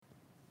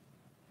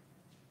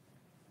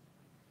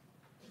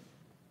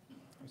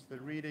The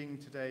reading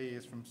today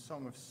is from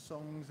Song of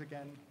Songs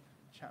again,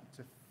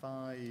 chapter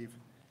 5,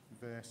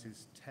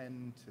 verses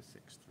 10 to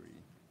 6.3.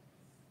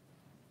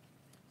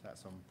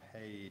 That's on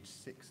page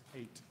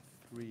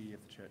 683 of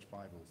the Church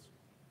Bibles.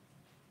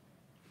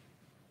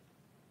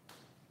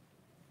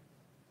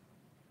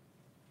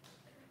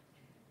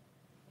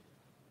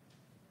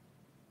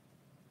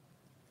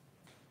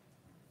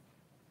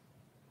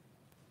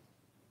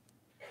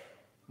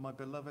 My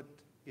beloved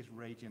is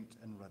radiant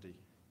and ruddy,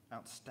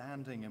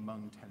 outstanding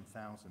among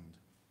 10,000.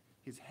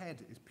 His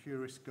head is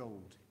purest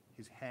gold.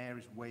 His hair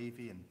is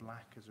wavy and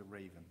black as a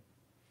raven.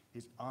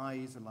 His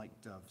eyes are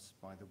like doves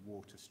by the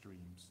water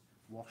streams,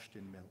 washed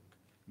in milk,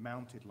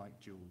 mounted like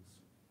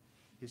jewels.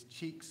 His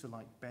cheeks are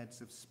like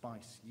beds of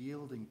spice,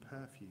 yielding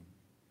perfume.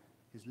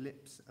 His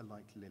lips are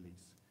like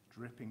lilies,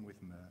 dripping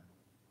with myrrh.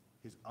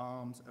 His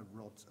arms are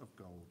rods of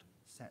gold,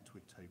 set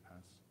with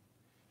topaz.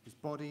 His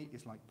body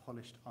is like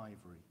polished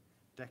ivory,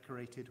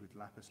 decorated with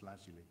lapis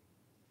lazuli.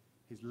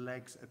 His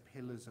legs are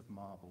pillars of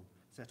marble,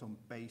 set on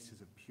bases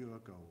of pure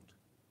gold.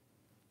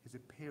 His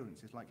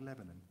appearance is like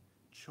Lebanon,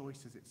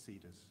 choice as its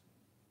cedars.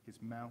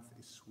 His mouth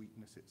is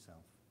sweetness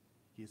itself.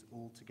 He is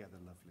altogether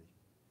lovely.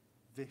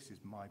 This is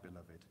my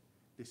beloved.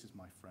 This is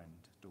my friend,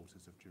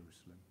 daughters of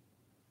Jerusalem.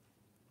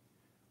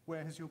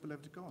 Where has your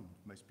beloved gone,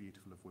 most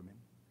beautiful of women?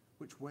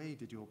 Which way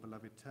did your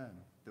beloved turn,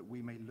 that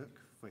we may look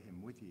for him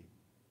with you?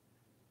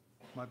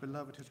 My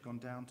beloved has gone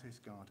down to his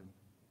garden,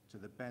 to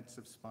the beds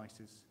of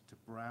spices, to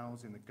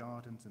browse in the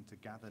gardens and to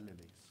gather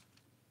lilies.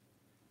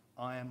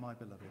 I am my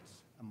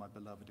beloved's, and my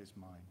beloved is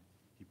mine.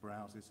 He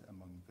browses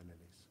among the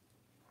lilies.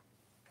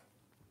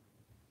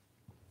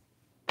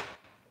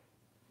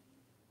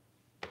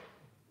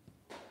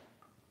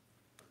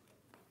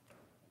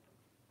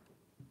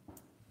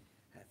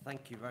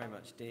 Thank you very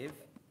much, Dave.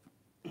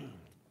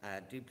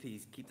 Do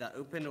please keep that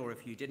open, or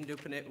if you didn't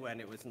open it when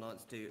it was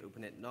announced to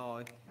open it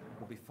now,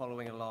 we'll be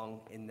following along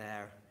in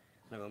there.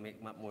 And it will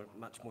make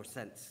much more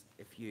sense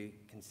if you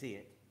can see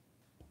it.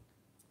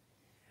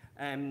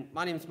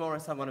 My name's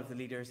Maurice. I'm one of the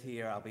leaders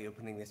here. I'll be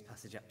opening this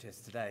passage up to us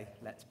today.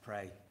 Let's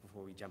pray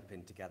before we jump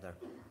in together.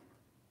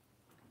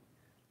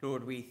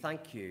 Lord, we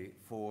thank you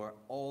for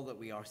all that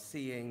we are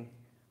seeing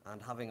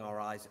and having our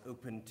eyes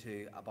open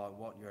to about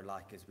what you're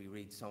like as we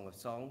read Song of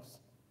Songs.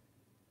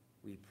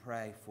 We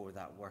pray for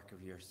that work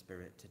of your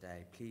Spirit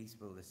today. Please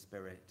will the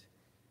Spirit,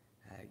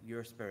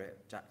 your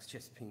Spirit, Jack's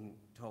just been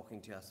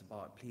talking to us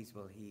about, please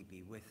will he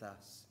be with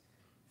us,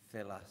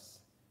 fill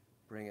us,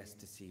 bring us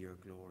to see your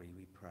glory,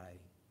 we pray.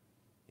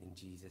 In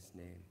Jesus'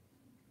 name,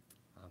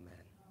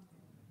 amen.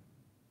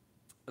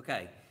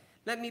 Okay,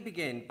 let me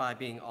begin by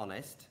being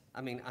honest.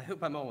 I mean, I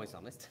hope I'm always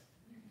honest,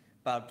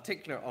 but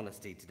particular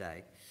honesty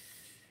today.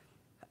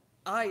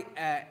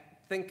 I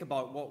think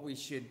about what we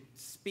should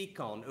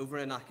speak on over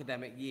an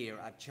academic year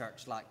at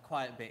church like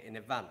quite a bit in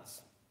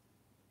advance.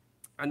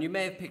 And you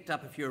may have picked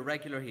up, if you're a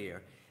regular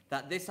here,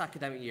 that this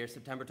academic year,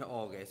 September to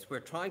August,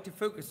 we're trying to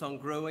focus on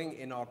growing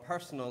in our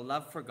personal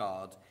love for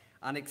God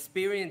and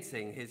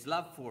experiencing his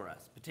love for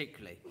us,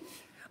 particularly.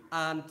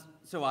 And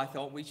so I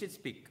thought we should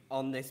speak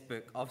on this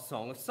book of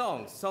Song of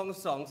Songs. Song of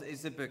Songs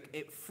is a book,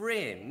 it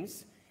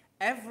frames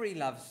every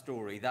love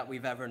story that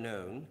we've ever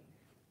known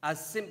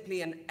as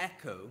simply an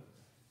echo,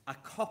 a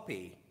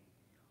copy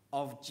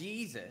of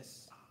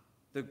Jesus,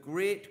 the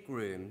great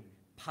groom,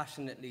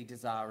 passionately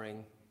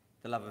desiring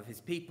the love of his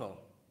people.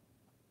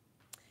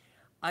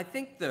 I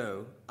think,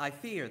 though, I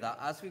fear that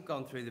as we've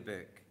gone through the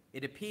book,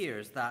 it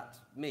appears that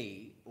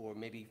me, or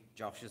maybe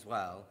Josh as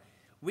well,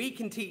 we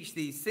can teach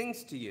these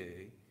things to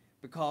you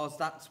because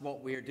that's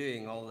what we're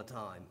doing all the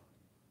time.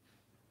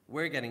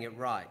 We're getting it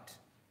right.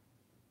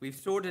 We've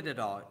sorted it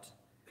out,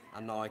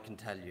 and now I can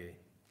tell you.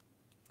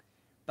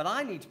 But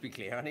I need to be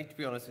clear, I need to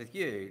be honest with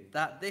you,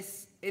 that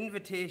this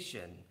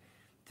invitation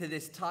to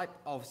this type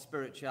of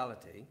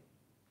spirituality,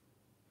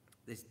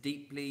 this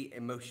deeply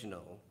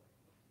emotional,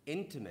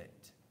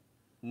 intimate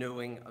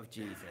knowing of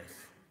Jesus,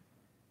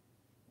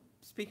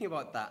 speaking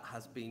about that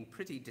has been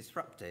pretty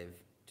disruptive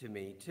to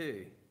me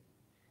too.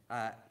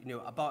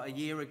 About a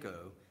year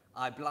ago,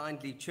 I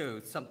blindly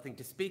chose something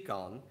to speak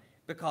on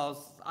because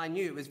I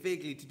knew it was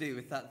vaguely to do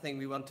with that thing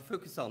we want to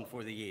focus on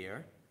for the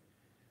year.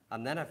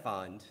 And then I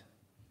found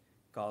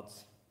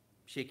God's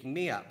shaking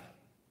me up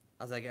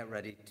as I get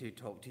ready to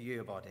talk to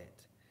you about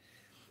it.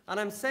 And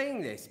I'm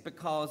saying this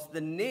because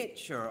the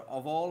nature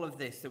of all of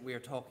this that we are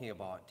talking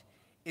about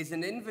is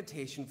an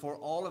invitation for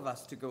all of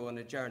us to go on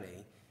a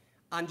journey.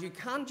 And you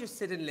can't just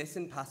sit and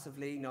listen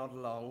passively, nod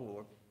along,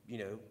 or,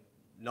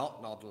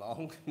 not nod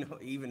along,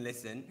 not even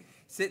listen.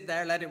 Sit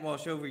there, let it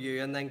wash over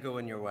you, and then go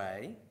on your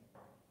way.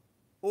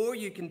 Or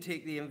you can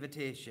take the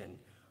invitation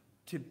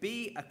to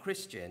be a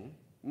Christian,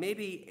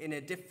 maybe in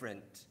a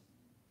different,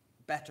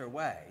 better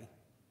way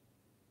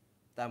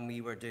than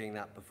we were doing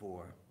that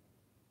before.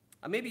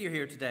 And maybe you're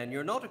here today and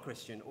you're not a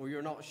Christian, or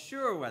you're not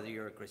sure whether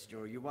you're a Christian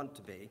or you want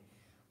to be.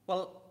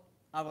 Well,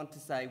 I want to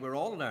say we're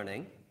all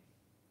learning.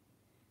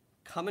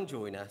 Come and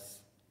join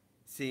us,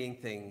 seeing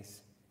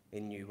things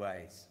in new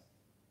ways.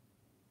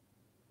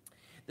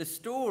 The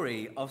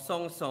story of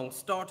Song of Songs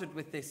started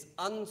with this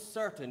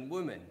uncertain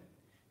woman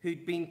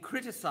who'd been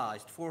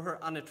criticized for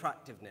her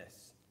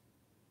unattractiveness.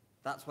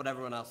 That's what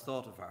everyone else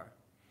thought of her.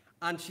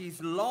 And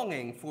she's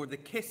longing for the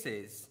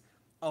kisses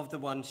of the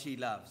one she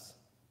loves.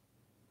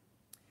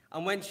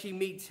 And when she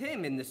meets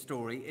him in the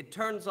story, it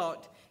turns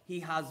out he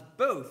has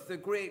both the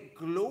great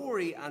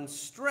glory and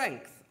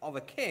strength of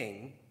a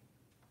king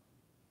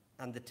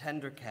and the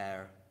tender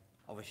care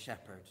of a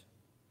shepherd.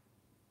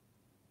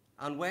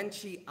 And when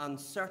she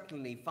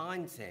uncertainly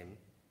finds him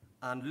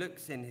and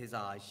looks in his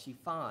eyes, she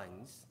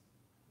finds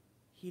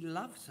he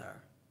loves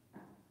her.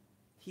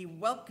 He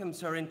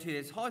welcomes her into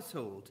his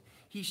household.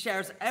 He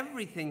shares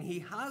everything he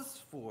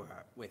has for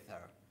her with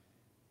her.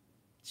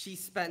 She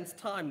spends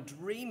time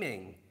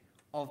dreaming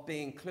of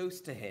being close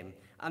to him,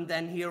 and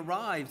then he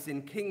arrives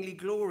in kingly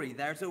glory.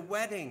 There's a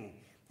wedding.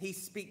 He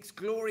speaks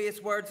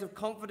glorious words of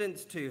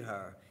confidence to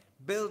her,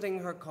 building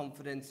her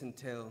confidence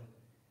until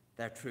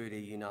they're truly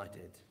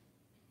united.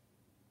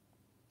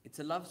 It's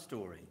a love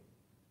story.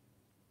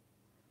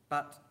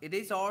 But it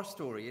is our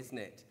story, isn't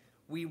it?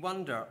 We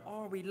wonder,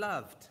 are we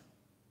loved?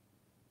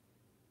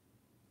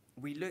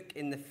 We look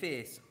in the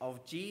face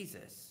of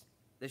Jesus,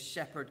 the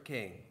shepherd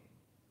king,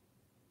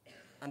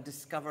 and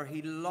discover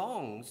he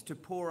longs to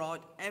pour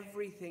out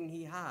everything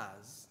he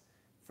has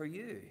for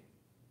you.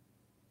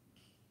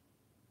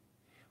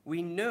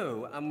 We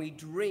know and we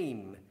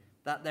dream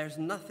that there's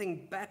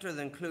nothing better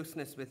than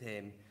closeness with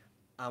him,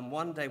 and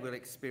one day we'll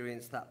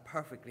experience that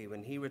perfectly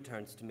when he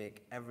returns to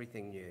make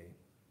everything new.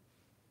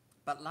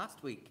 But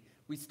last week,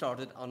 we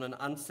started on an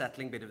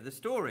unsettling bit of the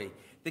story.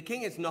 The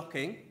king is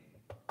knocking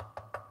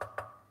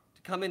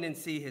to come in and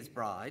see his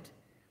bride,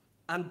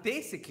 and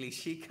basically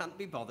she can't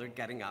be bothered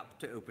getting up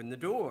to open the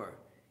door.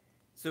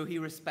 So he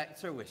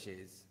respects her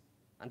wishes,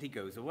 and he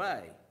goes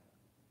away.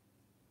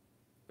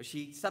 But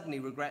she suddenly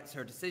regrets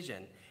her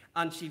decision,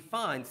 and she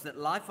finds that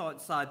life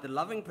outside the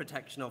loving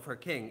protection of her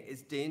king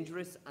is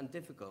dangerous and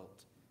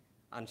difficult,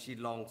 and she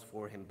longs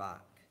for him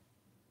back.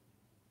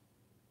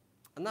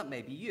 And that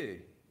may be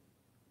you.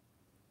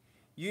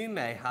 You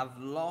may have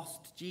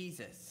lost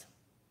Jesus.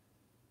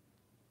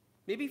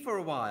 Maybe for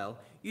a while,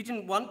 you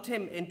didn't want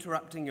him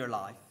interrupting your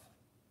life,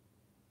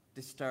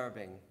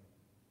 disturbing,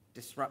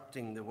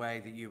 disrupting the way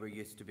that you were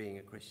used to being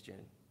a Christian.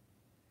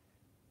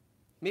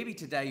 Maybe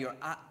today you're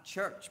at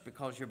church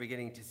because you're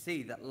beginning to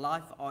see that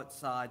life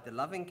outside the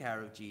loving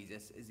care of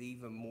Jesus is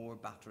even more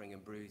battering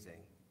and bruising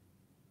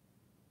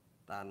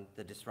than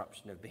the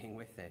disruption of being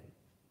with him.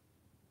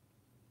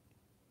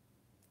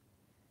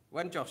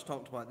 When Josh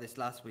talked about this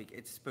last week,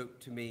 it spoke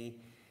to me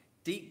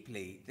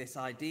deeply, this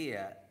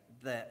idea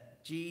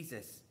that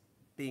Jesus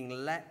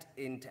being let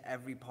into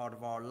every part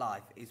of our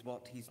life is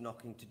what he's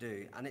knocking to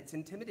do, and it's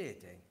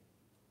intimidating.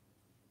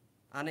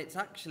 And it's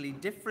actually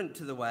different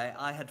to the way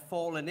I had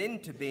fallen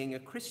into being a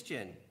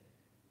Christian.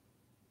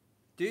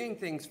 Doing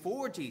things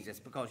for Jesus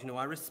because,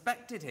 I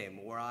respected him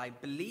or I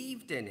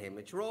believed in him,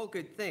 which are all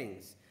good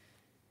things.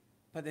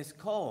 But this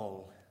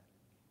call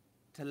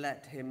to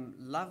let him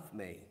love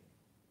me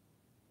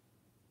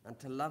and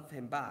to love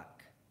him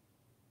back,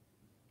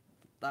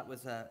 that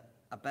was a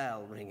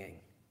bell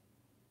ringing.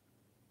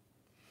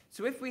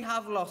 So if we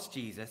have lost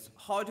Jesus,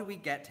 how do we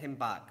get him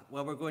back?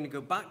 Well, we're going to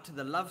go back to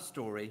the love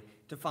story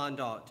to find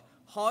out.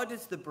 How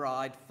does the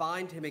bride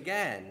find him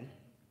again?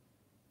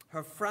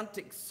 Her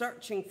frantic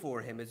searching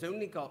for him has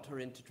only got her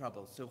into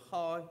trouble. So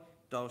how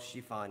does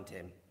she find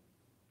him?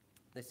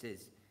 This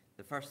is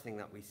the first thing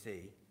that we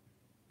see,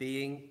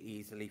 being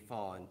easily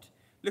found.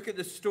 Look at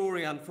the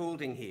story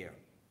unfolding here.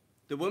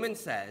 The woman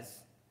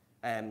says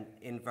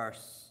in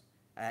verse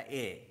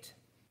 8,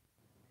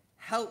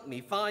 "Help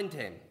me find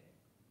him."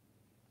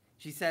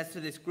 She says to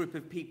this group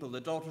of people, the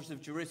daughters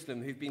of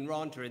Jerusalem who've been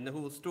round her in the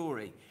whole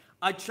story,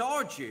 "I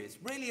charge you, it's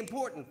really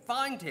important,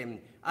 find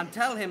him and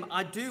tell him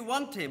I do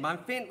want him.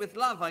 I'm faint with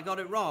love, I got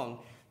it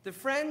wrong." The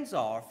friends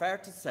are, fair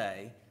to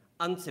say,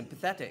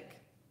 unsympathetic.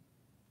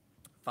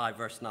 5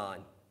 verse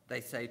 9,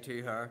 they say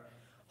to her,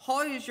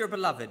 "How is your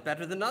beloved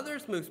better than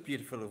others, most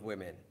beautiful of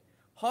women?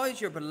 How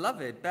is your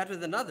beloved better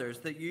than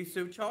others that you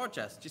so charge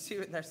us?" Do you see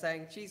what they're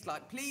saying? She's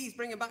like, "Please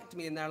bring him back to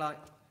me." And they're like,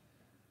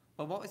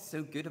 "Well, what is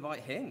so good about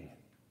him?"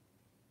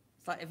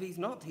 It's like, if he's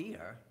not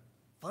here,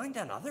 find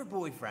another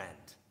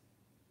boyfriend.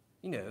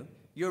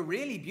 You're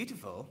really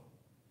beautiful.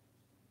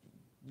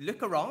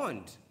 Look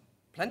around.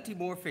 Plenty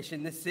more fish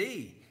in the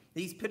sea.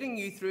 He's putting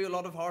you through a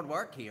lot of hard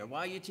work here. Why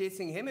are you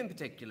chasing him in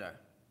particular?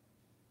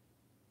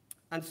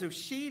 And so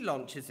she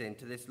launches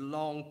into this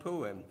long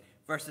poem,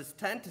 verses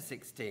 10 to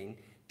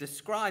 16,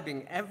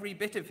 describing every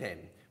bit of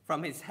him,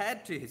 from his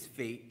head to his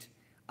feet,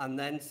 and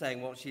then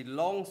saying what she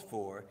longs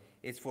for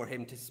is for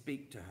him to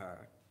speak to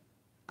her.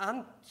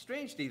 And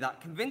strangely,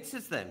 that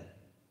convinces them.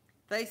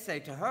 They say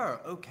to her,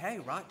 okay,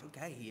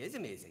 he is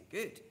amazing,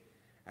 good.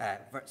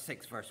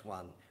 6 verse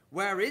 1,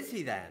 "Where is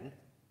he then?"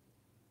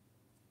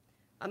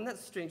 And that's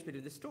a strange bit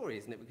of the story,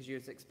 isn't it? Because you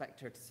expect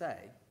her to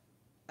say,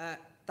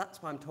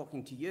 "That's why I'm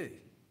talking to you."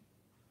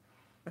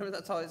 Remember,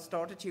 that's how it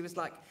started? She was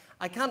like,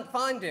 I can't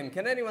find him.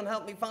 Can anyone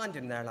help me find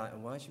him? They're like,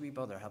 why should we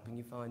bother helping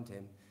you find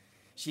him?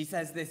 She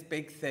says this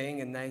big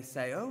thing, and they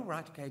say, oh,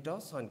 right, okay,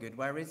 does sound good.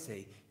 Where is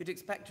he? You'd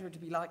expect her to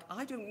be like,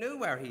 I don't know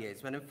where he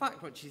is, when in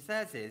fact what she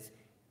says is,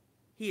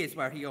 he is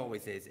where he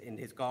always is, in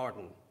his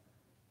garden.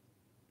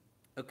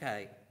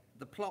 Okay,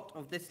 the plot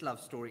of this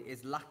love story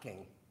is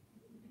lacking.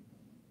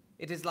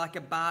 It is like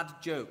a bad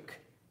joke.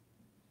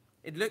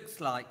 It looks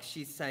like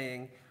she's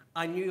saying,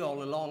 I knew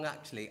all along,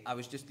 actually, I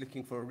was just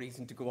looking for a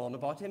reason to go on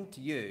about him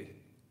to you,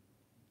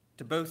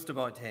 to boast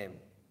about him.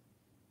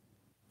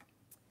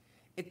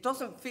 It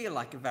doesn't feel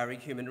like a very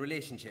human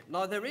relationship.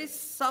 Now, there is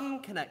some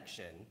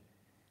connection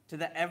to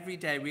the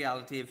everyday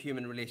reality of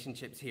human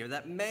relationships here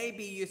that may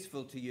be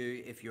useful to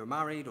you if you're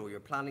married, or you're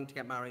planning to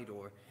get married,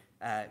 or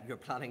you're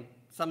planning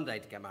someday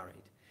to get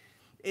married.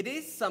 It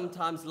is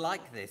sometimes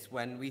like this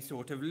when we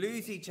sort of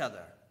lose each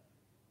other,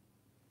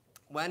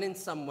 when in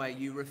some way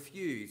you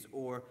refuse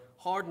or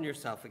harden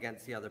yourself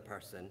against the other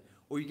person,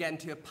 or you get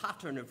into a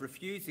pattern of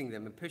refusing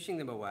them and pushing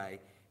them away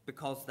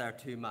because they're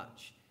too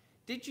much.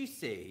 Did you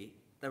see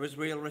there was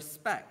real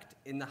respect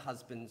in the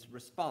husband's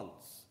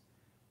response?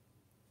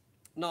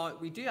 Now,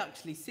 we do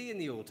actually see in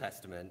the Old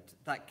Testament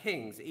that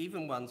kings,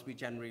 even ones we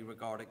generally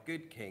regard as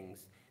good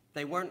kings,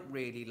 they weren't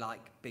really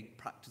like big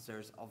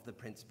practicers of the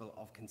principle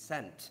of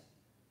consent.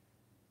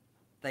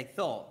 They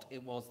thought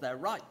it was their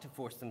right to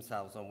force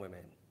themselves on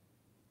women.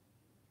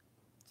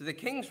 So the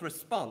king's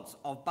response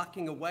of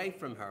backing away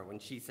from her when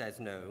she says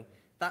no,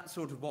 that's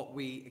sort of what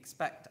we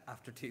expect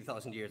after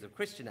 2,000 years of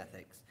Christian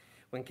ethics,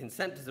 when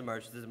consent has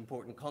emerged as an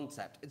important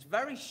concept. It's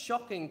very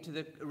shocking to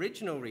the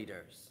original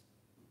readers.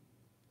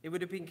 It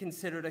would have been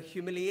considered a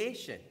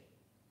humiliation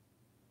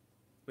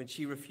when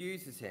she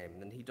refuses him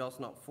and he does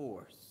not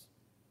force.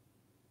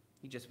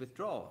 He just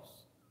withdraws.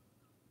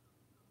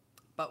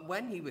 But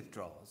when he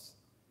withdraws,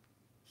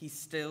 he's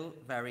still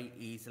very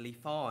easily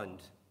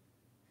found.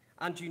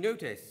 And you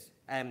notice,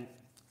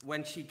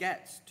 when she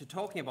gets to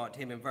talking about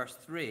him in verse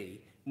 3,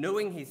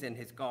 knowing he's in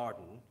his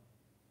garden,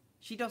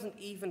 she doesn't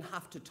even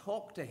have to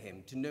talk to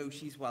him to know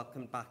she's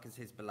welcomed back as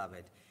his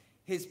beloved.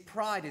 His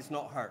pride is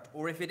not hurt,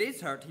 or if it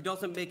is hurt, he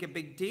doesn't make a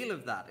big deal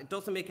of that. It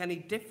doesn't make any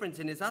difference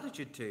in his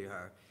attitude to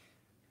her.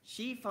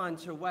 She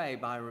finds her way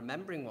by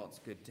remembering what's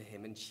good to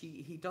him, and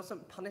he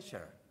doesn't punish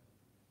her.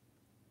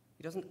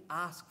 He doesn't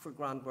ask for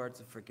grand words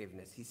of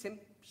forgiveness.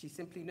 She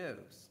simply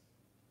knows,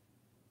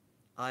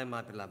 I am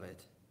my beloved,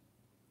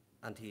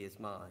 and he is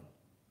mine.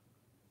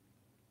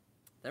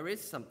 There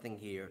is something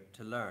here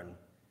to learn.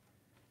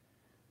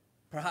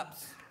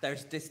 Perhaps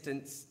there's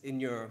distance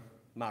in your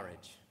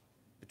marriage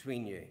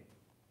between you.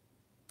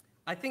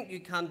 I think you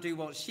can do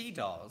what she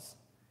does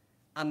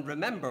and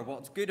remember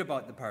what's good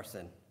about the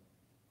person.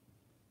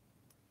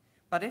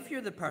 But if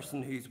you're the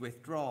person who's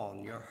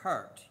withdrawn, you're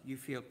hurt, you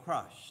feel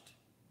crushed,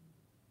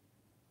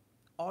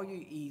 are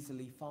you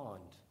easily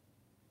found?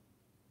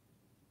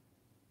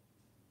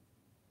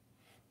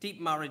 Deep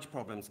marriage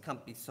problems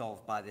can't be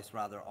solved by this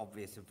rather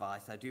obvious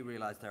advice. I do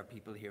realize there are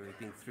people here who've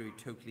been through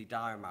totally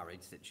dire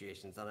marriage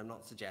situations, and I'm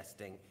not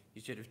suggesting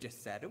you should have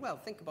just said, oh, well,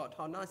 think about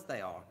how nice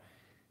they are.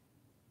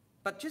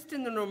 But just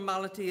in the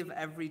normality of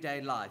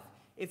everyday life,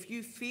 if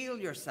you feel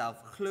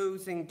yourself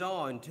closing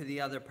down to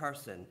the other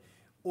person,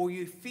 or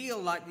you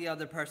feel like the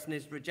other person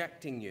is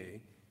rejecting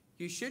you,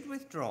 you should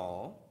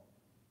withdraw,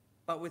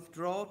 but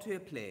withdraw to a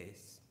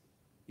place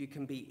you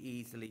can be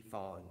easily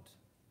found.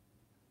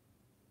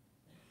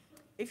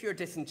 If you're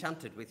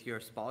disenchanted with your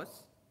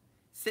spouse,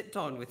 sit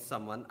down with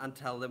someone and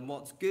tell them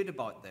what's good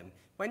about them.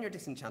 When you're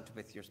disenchanted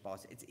with your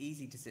spouse, it's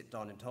easy to sit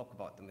down and talk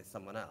about them with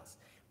someone else,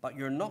 but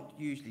you're not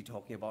usually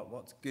talking about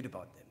what's good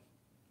about them.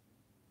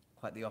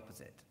 Quite the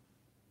opposite.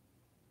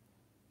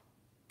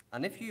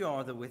 And if you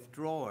are the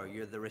withdrawer,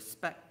 you're the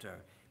respecter,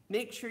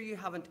 make sure you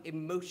haven't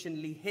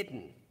emotionally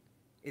hidden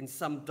in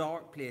some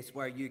dark place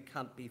where you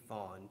can't be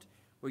found,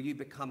 where you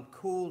become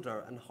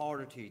colder and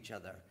harder to each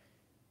other.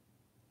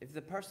 If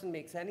the person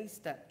makes any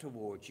step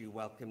towards you,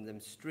 welcome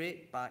them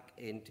straight back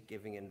into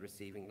giving and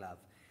receiving love.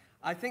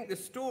 I think the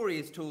story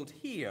is told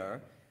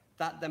here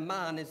that the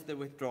man is the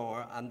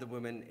withdrawer and the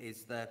woman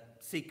is the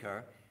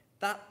seeker.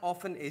 That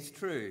often is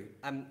true.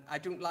 I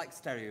don't like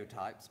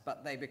stereotypes,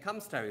 but they become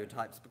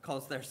stereotypes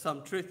because there's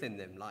some truth in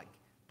them, like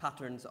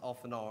patterns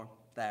often are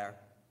there,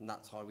 and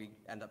that's how we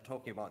end up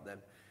talking about them.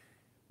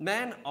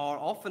 Men are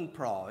often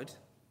proud,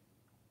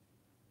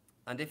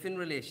 and if in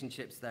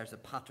relationships there's a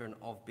pattern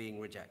of being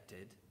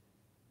rejected,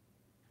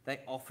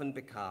 they often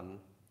become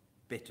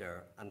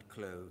bitter and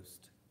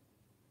closed.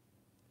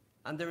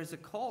 And there is a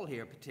call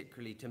here,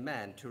 particularly to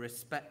men, to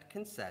respect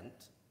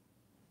consent,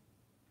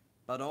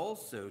 but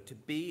also to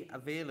be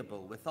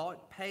available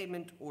without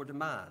payment or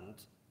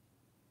demand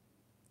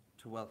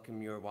to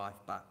welcome your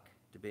wife back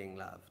to being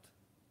loved.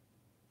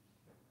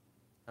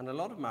 And a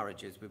lot of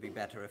marriages would be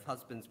better if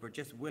husbands were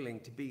just willing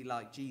to be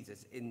like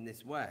Jesus in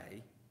this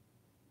way.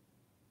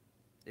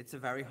 It's a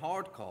very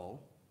hard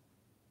call,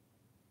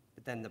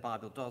 but then the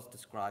Bible does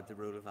describe the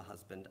role of a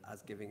husband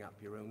as giving up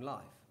your own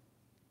life.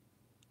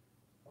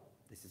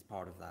 This is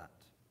part of that.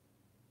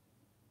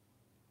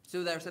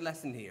 So there's a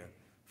lesson here.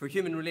 For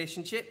human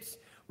relationships,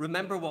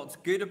 remember what's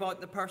good about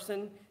the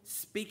person,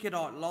 speak it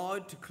out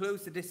loud to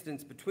close the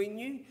distance between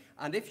you,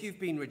 and if you've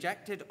been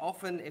rejected,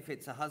 often if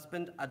it's a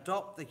husband,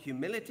 adopt the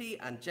humility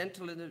and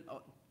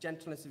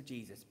gentleness of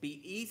Jesus. Be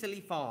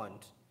easily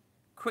found,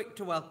 quick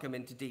to welcome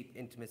into deep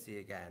intimacy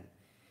again.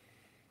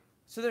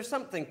 So there's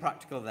something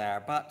practical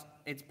there, but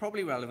it's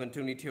probably relevant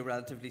only to a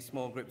relatively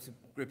small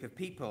group of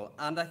people.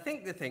 And I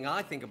think the thing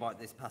I think about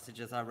this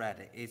passage as I read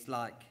it is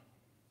like,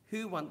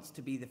 who wants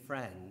to be the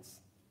friends?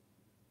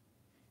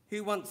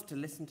 Who wants to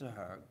listen to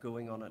her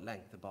going on at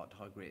length about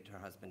how great her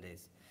husband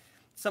is?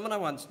 Someone I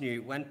once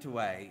knew went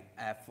away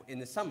in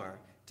the summer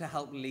to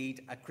help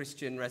lead a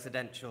Christian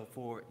residential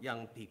for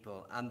young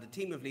people, and the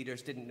team of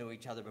leaders didn't know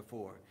each other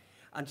before.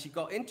 And she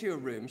got into a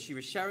room, she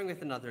was sharing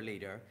with another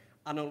leader,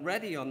 and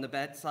already on the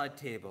bedside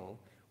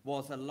table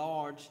was a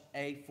large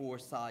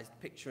A4-sized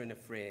picture in a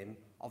frame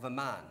of a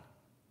man.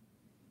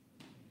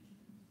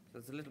 So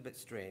it's a little bit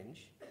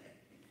strange.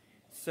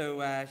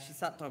 So she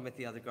sat down with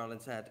the other girl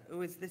and said,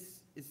 "Oh, is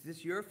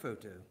this your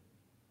photo?"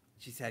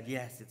 She said,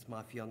 "Yes, it's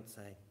my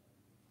fiancé."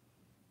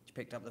 She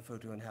picked up the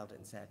photo and held it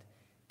and said,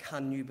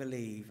 "Can you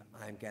believe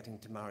I'm getting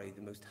to marry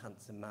the most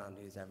handsome man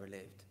who's ever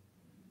lived?"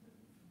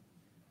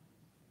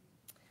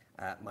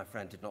 My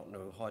friend did not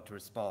know how to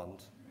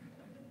respond,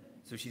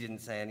 so she didn't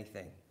say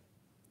anything.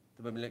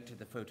 The woman looked at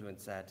the photo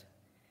and said,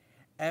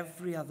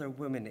 "Every other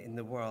woman in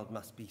the world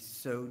must be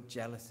so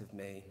jealous of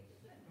me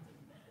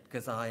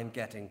because I am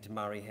getting to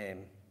marry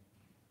him."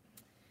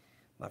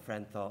 My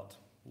friend thought,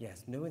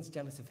 yes, no one's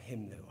jealous of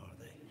him though, are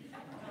they?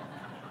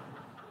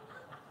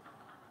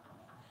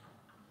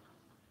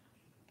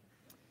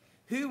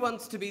 Who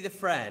wants to be the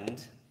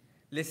friend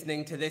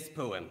listening to this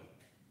poem?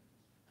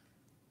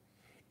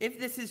 If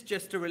this is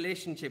just a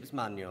relationships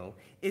manual,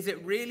 is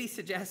it really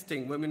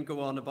suggesting women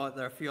go on about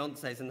their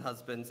fiancés and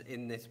husbands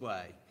in this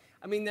way?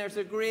 I mean, there's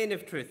a grain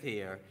of truth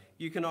here.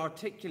 You can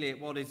articulate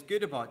what is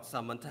good about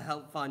someone to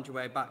help find your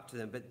way back to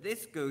them, but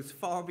this goes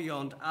far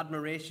beyond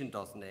admiration,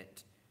 doesn't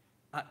it?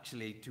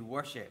 Actually, to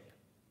worship.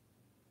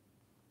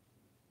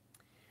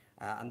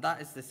 And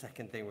that is the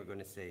second thing we're going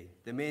to see.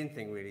 The main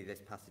thing, really, this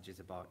passage is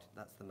about.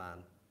 That's the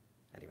man.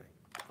 Anyway,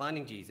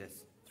 finding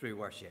Jesus through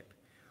worship.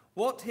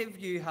 What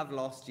if you have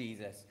lost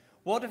Jesus?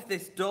 What if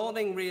this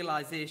dawning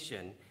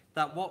realization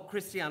that what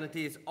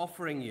Christianity is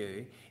offering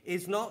you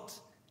is not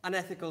an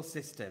ethical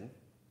system,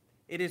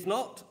 it is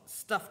not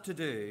stuff to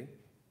do,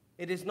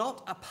 it is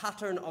not a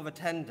pattern of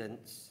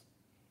attendance,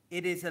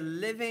 it is a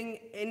living,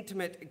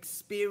 intimate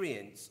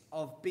experience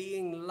of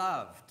being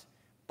loved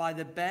by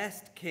the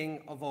best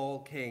King of all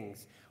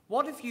kings?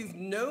 What if you've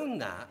known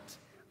that,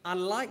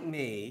 and like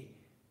me,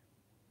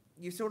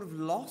 you sort of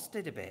lost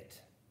it a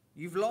bit?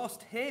 You've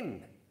lost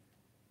him.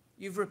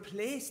 You've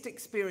replaced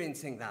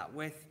experiencing that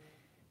with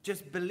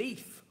just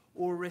belief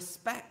or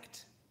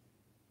respect.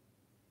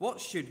 What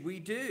should we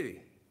do?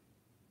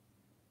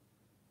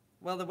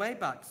 Well, the way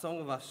back Song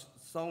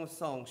of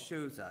Songs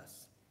shows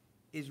us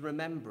is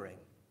remembering.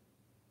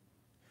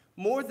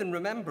 More than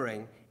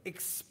remembering,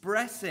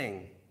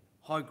 expressing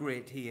how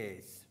great he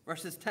is.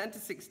 Verses 10 to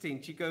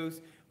 16, she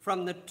goes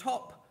from the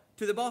top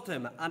to the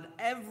bottom, and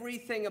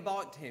everything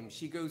about him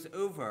she goes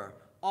over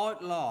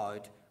out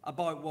loud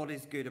about what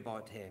is good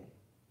about him.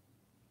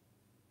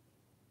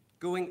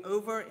 Going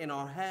over in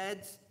our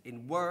heads,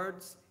 in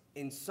words,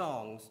 in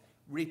songs,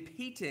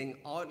 repeating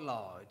out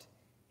loud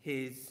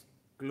his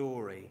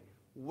glory.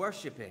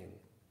 Worshipping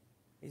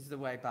is the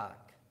way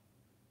back.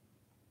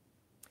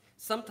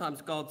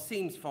 Sometimes God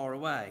seems far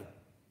away.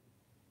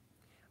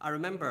 I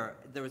remember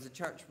there was a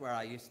church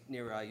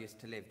near where I used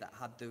to live that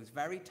had those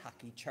very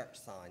tacky church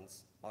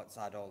signs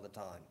outside all the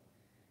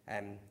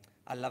time.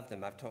 I love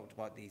them. I've talked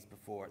about these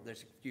before.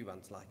 There's a few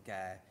ones like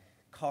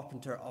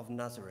Carpenter of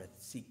Nazareth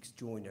seeks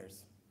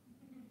joiners.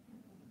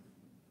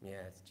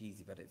 Yeah, it's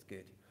cheesy, but it's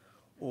good.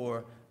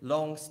 Or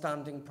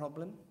long-standing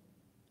problem,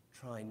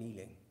 try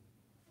kneeling.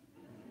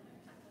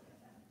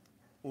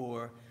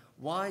 Or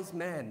wise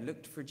men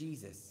looked for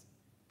Jesus,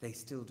 they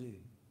still do.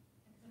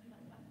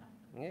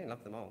 Yeah, I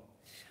love them all.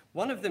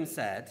 One of them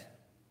said,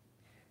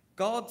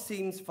 God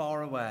seems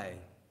far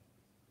away.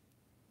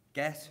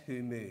 Guess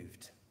who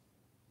moved?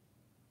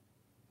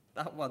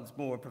 That one's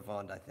more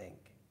profound, I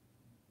think.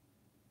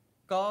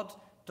 God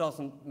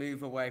doesn't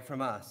move away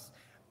from us.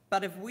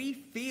 But if we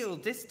feel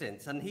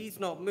distance and he's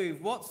not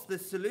moved, what's the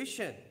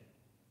solution?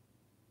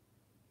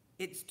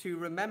 It's to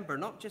remember,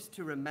 not just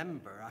to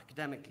remember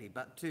academically,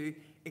 but to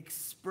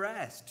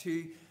express,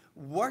 to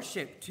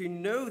worship, to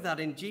know that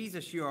in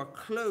Jesus you are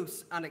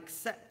close and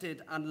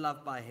accepted and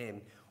loved by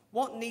him.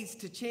 What needs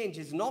to change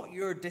is not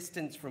your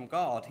distance from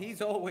God.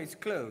 He's always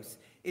close.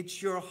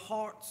 It's your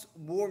heart's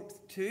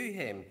warmth to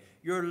him,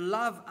 your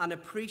love and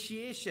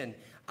appreciation.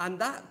 And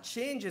that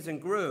changes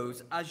and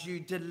grows as you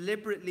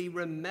deliberately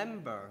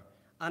remember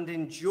and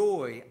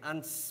enjoy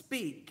and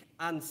speak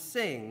and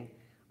sing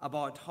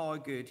about how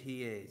good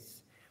he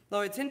is.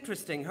 Now, it's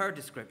interesting, her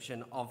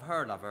description of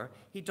her lover,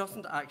 he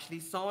doesn't actually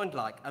sound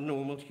like a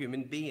normal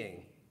human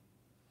being.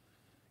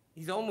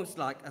 He's almost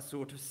like a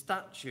sort of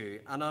statue,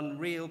 an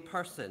unreal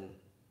person.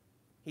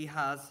 He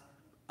has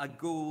a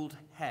gold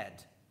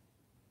head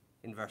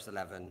in verse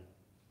 11.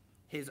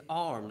 His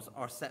arms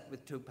are set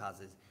with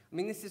topazes. I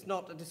mean, this is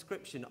not a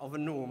description of a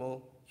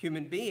normal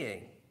human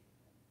being.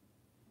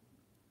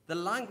 The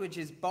language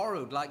is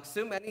borrowed, like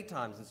so many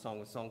times in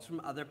Song of Songs,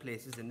 from other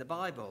places in the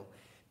Bible.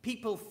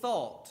 People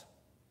thought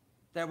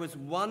there was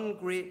one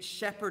great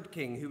shepherd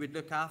king who would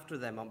look after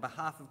them on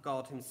behalf of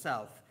God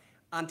himself.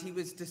 And he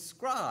was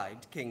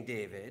described, King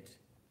David,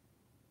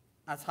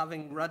 as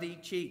having ruddy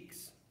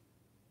cheeks.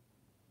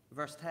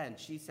 Verse 10,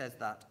 she says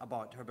that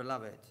about her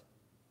beloved.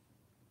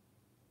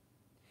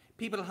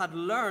 People had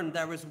learned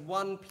there was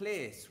one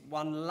place,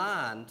 one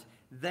land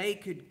they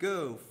could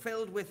go,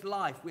 filled with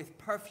life, with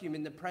perfume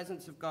in the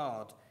presence of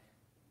God.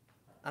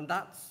 And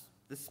that's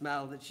the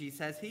smell that she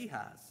says he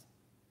has.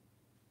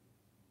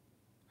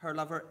 Her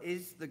lover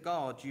is the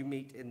God you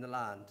meet in the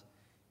land.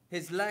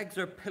 His legs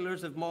are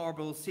pillars of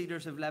marble,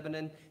 cedars of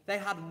Lebanon. They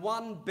had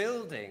one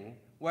building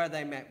where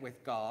they met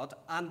with God,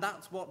 and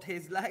that's what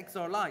his legs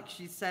are like.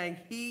 She's saying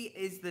he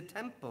is the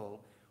temple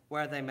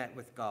where they met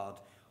with God.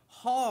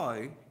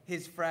 How,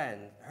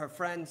 her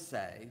friends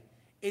say,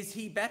 is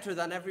he better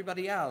than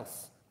everybody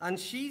else? And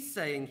she's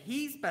saying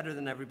he's better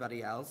than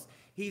everybody else.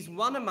 He's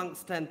one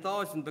amongst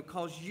 10,000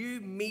 because you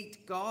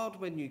meet God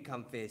when you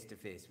come face to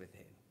face with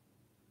him.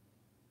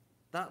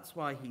 That's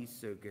why he's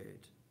so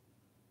good.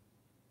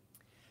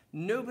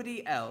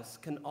 Nobody else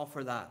can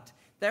offer that.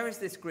 There is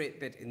this great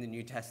bit in the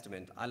New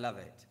Testament, I love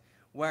it,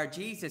 where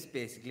Jesus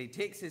basically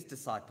takes his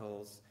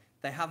disciples,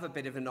 they have a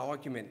bit of an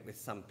argument with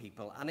some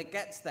people, and it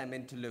gets them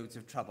into loads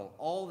of trouble.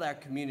 All their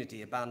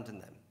community abandon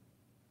them.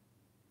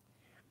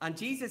 And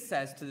Jesus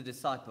says to the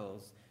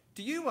disciples,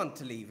 do you want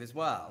to leave as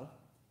well?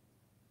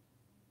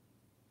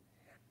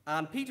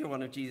 And Peter,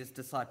 one of Jesus'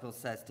 disciples,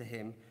 says to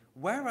him,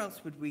 where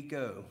else would we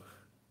go?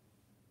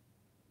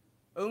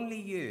 Only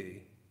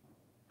you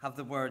have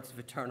the words of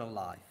eternal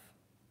life.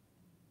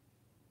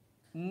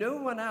 No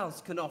one else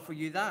can offer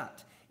you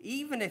that,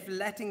 even if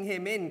letting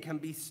him in can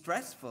be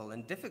stressful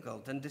and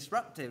difficult and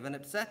disruptive and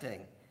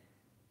upsetting.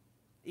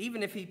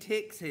 Even if he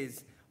takes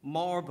his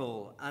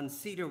marble and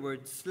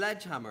cedarwood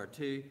sledgehammer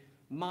to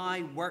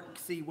my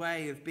worksy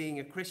way of being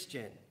a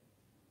Christian,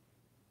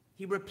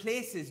 he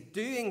replaces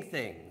doing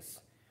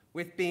things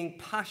with being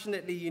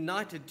passionately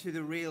united to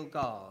the real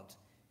God.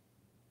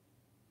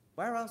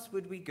 Where else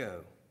would we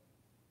go?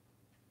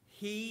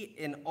 He,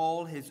 in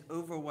all his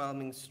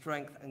overwhelming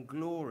strength and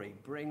glory,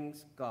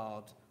 brings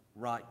God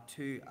right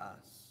to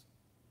us.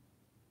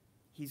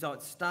 He's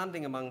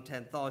outstanding among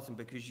 10,000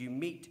 because you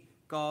meet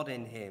God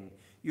in him.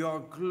 You are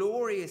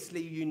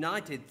gloriously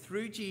united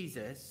through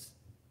Jesus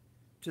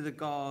to the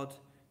God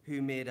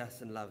who made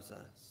us and loves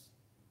us.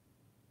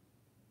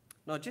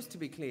 Now, just to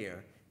be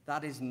clear,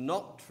 that is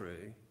not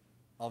true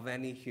of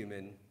any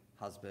human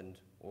husband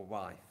or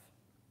wife.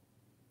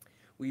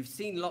 We've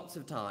seen lots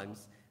of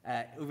times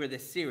over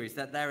this series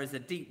that there is a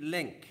deep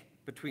link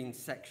between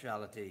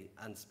sexuality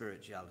and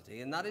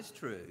spirituality, and that is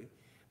true,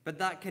 but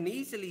that can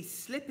easily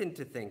slip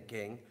into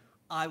thinking,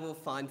 I will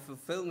find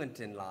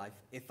fulfillment in life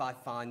if I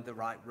find the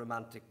right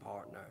romantic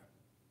partner.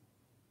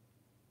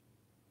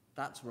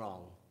 That's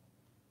wrong.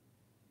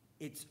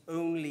 It's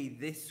only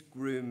this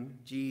groom,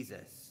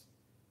 Jesus,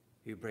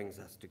 who brings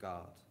us to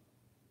God.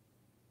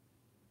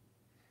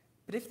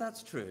 But if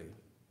that's true,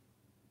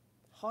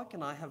 how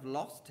can I have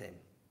lost him?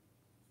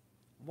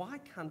 Why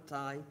can't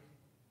I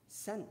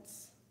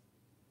sense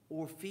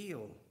or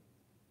feel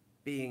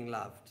being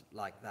loved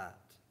like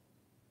that?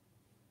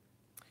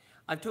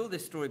 I've told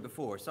this story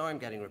before, so I'm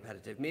getting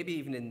repetitive, maybe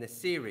even in this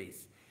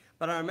series.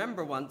 But I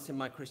remember once in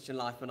my Christian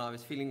life when I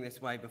was feeling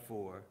this way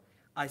before,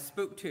 I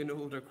spoke to an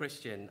older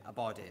Christian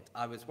about it.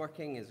 I was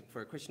working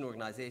for a Christian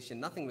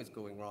organization, nothing was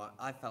going right.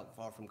 I felt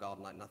far from God,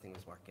 like nothing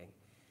was working.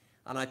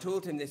 And I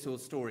told him this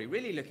old story,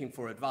 really looking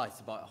for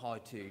advice about how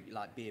to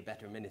be a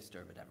better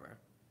minister or whatever.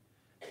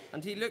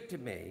 And he looked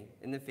at me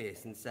in the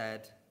face and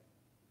said,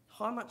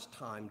 how much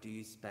time do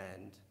you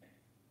spend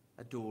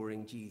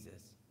adoring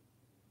Jesus?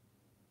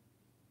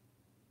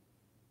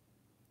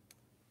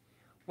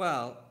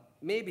 Well,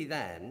 maybe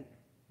then,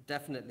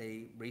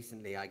 definitely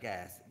recently, I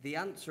guess, the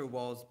answer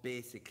was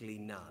basically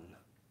none.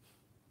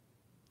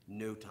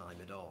 No time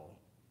at all.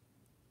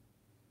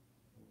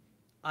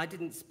 I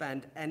didn't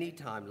spend any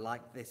time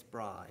like this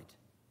bride,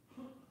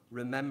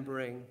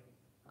 remembering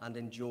and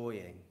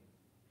enjoying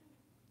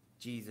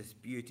Jesus'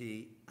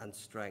 beauty and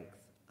strength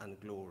and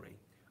glory.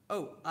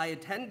 Oh, I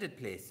attended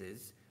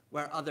places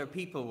where other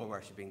people were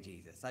worshipping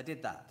Jesus. I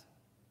did that.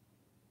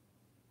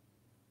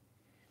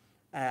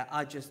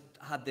 I just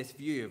had this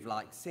view of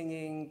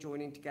singing,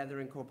 joining together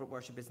in corporate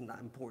worship isn't that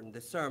important.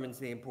 The sermon's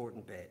the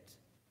important bit.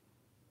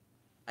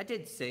 I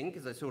did sing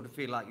because I sort of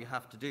feel like you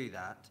have to do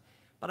that,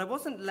 but I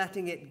wasn't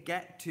letting it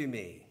get to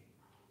me.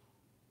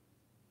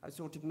 I was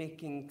sort of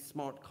making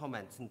smart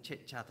comments and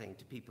chit-chatting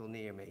to people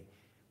near me.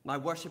 My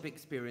worship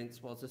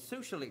experience was a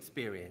social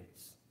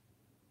experience.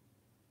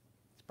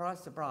 Surprise,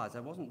 surprise, I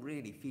wasn't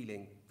really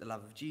feeling the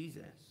love of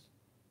Jesus.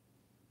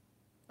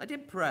 I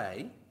did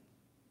pray,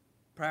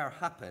 prayer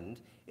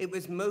happened, it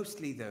was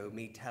mostly, though,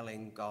 me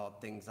telling God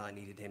things I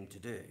needed him to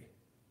do.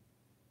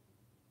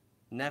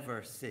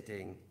 Never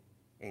sitting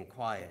in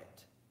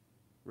quiet,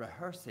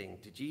 rehearsing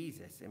to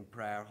Jesus in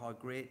prayer how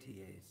great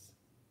he is,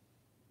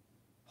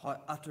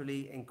 how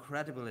utterly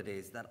incredible it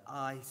is that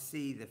I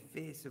see the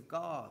face of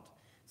God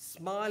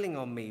smiling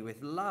on me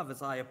with love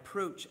as I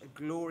approach a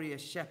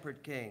glorious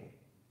shepherd king.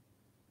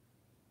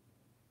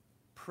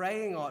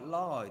 Praying out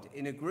loud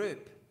in a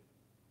group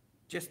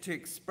just to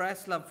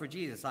express love for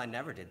Jesus. I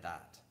never did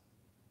that.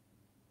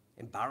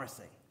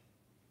 Embarrassing.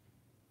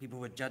 People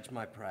would judge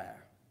my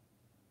prayer.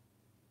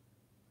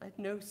 I had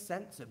no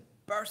sense of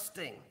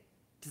bursting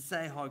to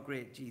say how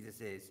great Jesus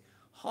is.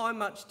 How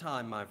much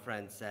time, my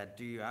friend said,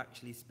 do you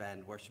actually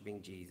spend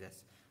worshipping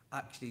Jesus?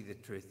 Actually, the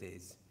truth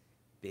is,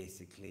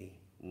 basically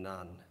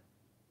none.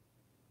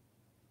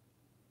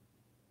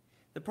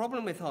 The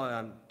problem with how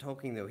I'm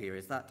talking, though, here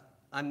is that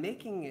I'm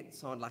making it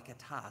sound like a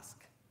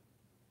task.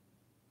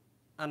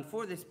 And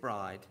for this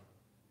bride,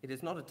 it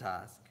is not a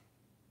task,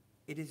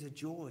 it is a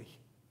joy.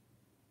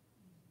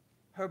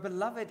 Her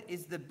beloved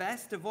is the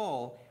best of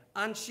all,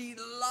 and she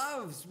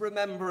loves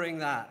remembering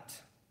that.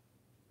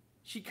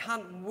 She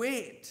can't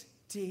wait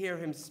to hear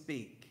him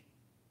speak.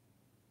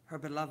 Her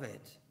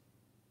beloved,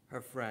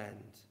 her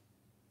friend.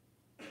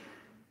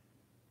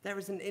 There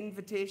is an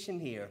invitation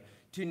here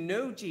to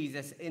know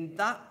Jesus in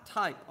that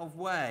type of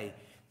way.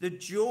 The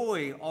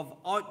joy of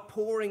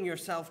outpouring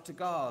yourself to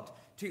God,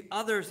 to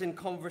others in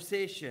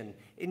conversation,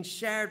 in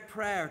shared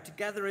prayer,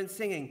 together in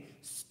singing.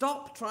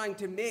 Stop trying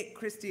to make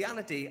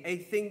Christianity a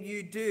thing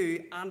you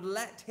do and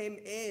let him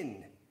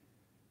in.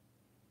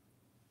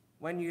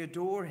 When you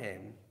adore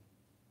him,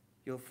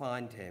 you'll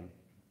find him.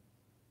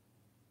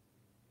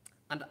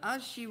 And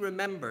as she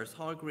remembers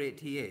how great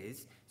he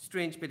is,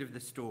 strange bit of the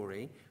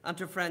story, and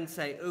her friends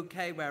say,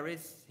 okay, where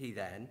is he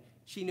then?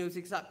 She knows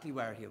exactly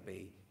where he'll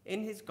be,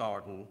 in his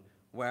garden,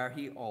 where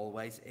he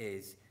always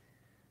is.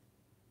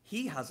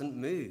 He hasn't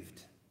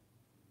moved.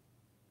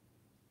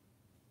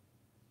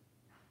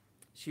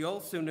 She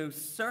also knows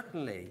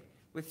certainly,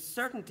 with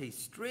certainty,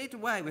 straight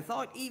away,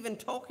 without even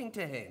talking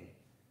to him,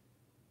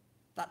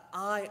 that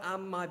I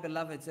am my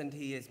beloved's and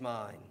he is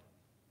mine.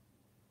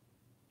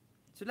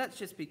 So let's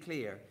just be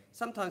clear.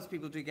 Sometimes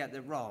people do get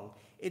that wrong.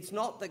 It's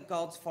not that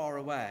God's far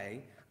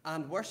away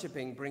and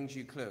worshipping brings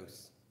you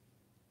close.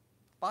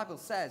 The Bible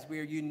says we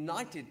are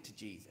united to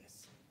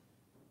Jesus.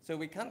 So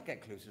we can't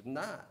get closer than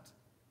that.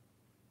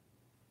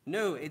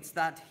 No, it's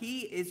that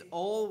he is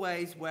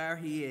always where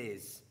he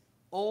is,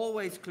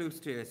 always close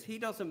to us. He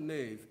doesn't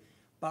move,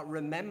 but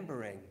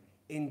remembering,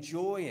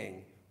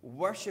 enjoying,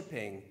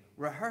 worshipping,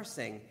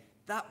 rehearsing,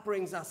 that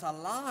brings us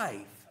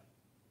alive.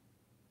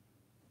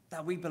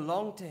 That we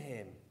belong to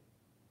him.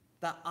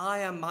 That I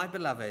am my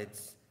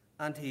beloved's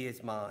and he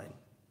is mine.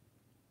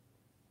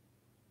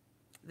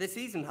 This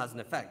season has an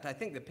effect. I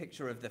think the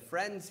picture of the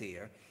friends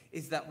here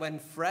is that when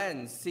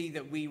friends see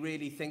that we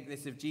really think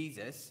this of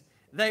Jesus,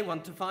 they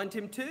want to find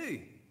him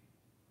too.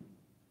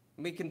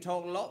 We can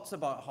talk lots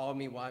about how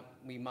we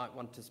might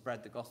want to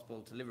spread the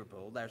gospel to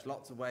Liverpool. There's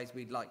lots of ways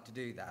we'd like to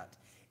do that.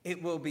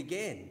 It will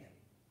begin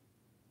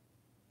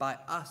by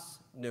us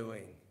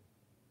knowing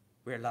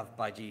we're loved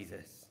by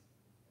Jesus.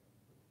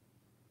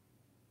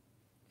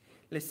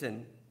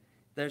 Listen,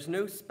 there's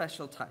no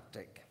special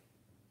tactic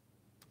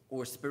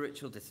or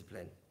spiritual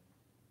discipline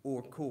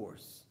or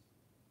course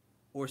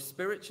or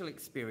spiritual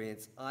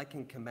experience I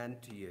can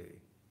commend to you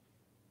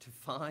to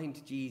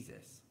find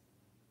Jesus,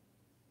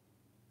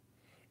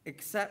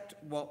 except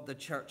what the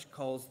church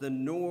calls the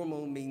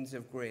normal means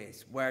of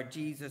grace, where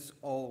Jesus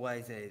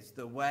always is,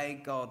 the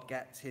way God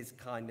gets his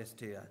kindness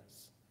to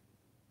us.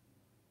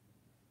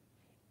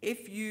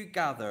 If you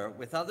gather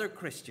with other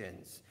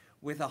Christians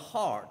with a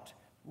heart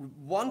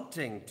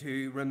wanting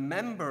to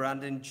remember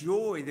and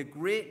enjoy the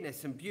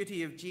greatness and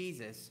beauty of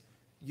Jesus,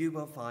 you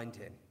will find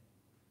him.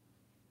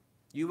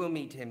 You will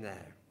meet him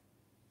there.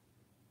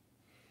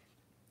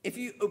 If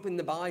you open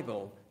the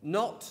Bible,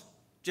 not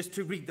just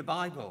to read the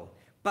Bible,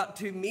 but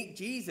to meet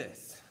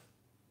Jesus,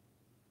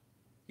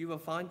 you will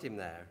find him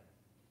there.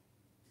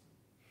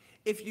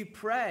 If you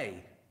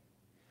pray,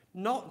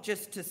 not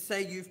just to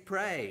say you've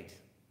prayed,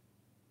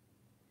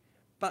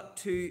 but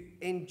to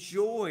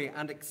enjoy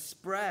and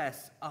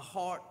express a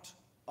heart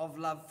of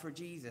love for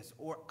Jesus,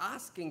 or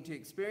asking to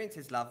experience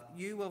his love,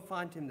 you will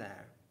find him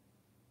there.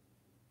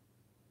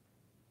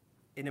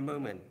 In a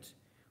moment,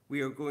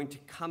 we are going to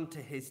come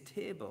to his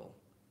table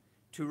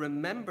to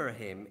remember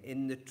him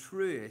in the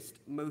truest,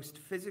 most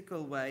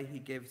physical way he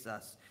gives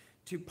us,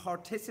 to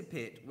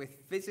participate with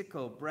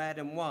physical bread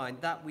and wine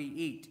that we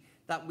eat,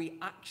 that we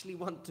actually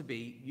want to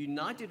be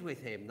united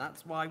with him.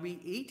 That's why we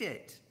eat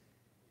it.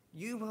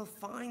 You will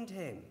find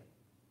him.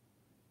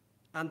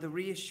 And the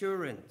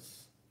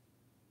reassurance,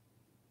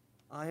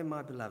 I am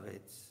my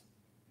beloved's,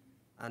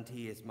 and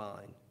he is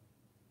mine.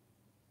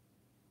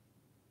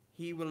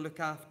 He will look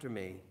after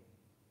me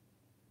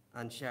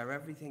and share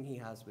everything he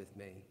has with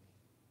me.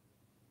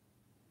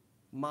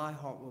 My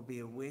heart will be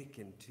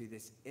awakened to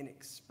this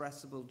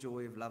inexpressible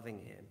joy of loving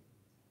him.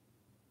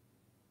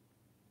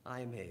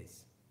 I am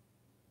his.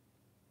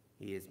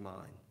 He is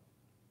mine.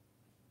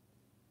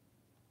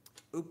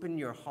 Open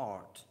your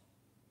heart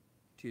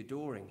to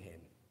adoring him.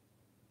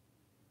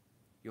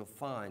 You'll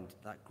find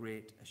that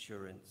great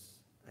assurance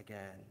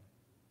again.